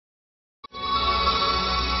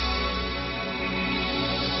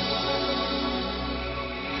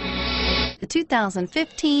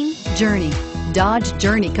2015 Journey. Dodge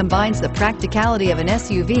Journey combines the practicality of an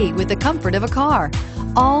SUV with the comfort of a car,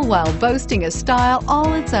 all while boasting a style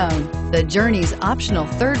all its own. The Journey's optional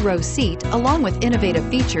third-row seat, along with innovative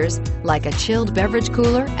features like a chilled beverage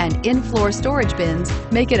cooler and in-floor storage bins,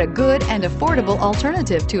 make it a good and affordable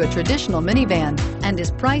alternative to a traditional minivan and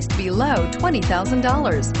is priced below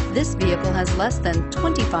 $20,000. This vehicle has less than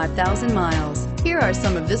 25,000 miles. Here are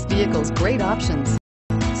some of this vehicle's great options: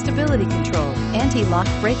 stability control, anti-lock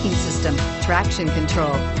braking system, traction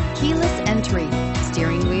control, keyless entry,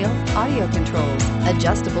 steering wheel audio controls,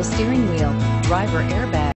 adjustable steering wheel, driver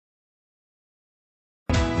airbag,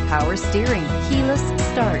 power steering, keyless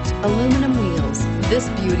start, aluminum wheels. This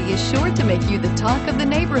beauty is sure to make you the talk of the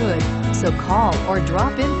neighborhood. So call or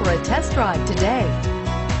drop in for a test drive today.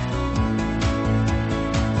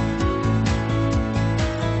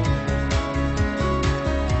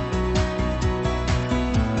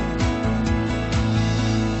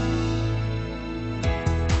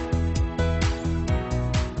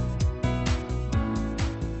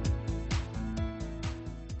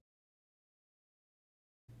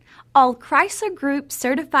 All Chrysler Group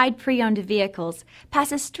certified pre-owned vehicles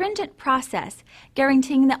pass a stringent process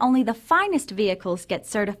guaranteeing that only the finest vehicles get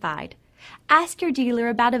certified. Ask your dealer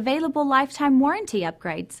about available lifetime warranty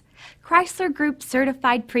upgrades. Chrysler Group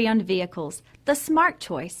certified pre-owned vehicles, the smart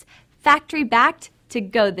choice, factory backed to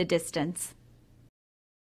go the distance.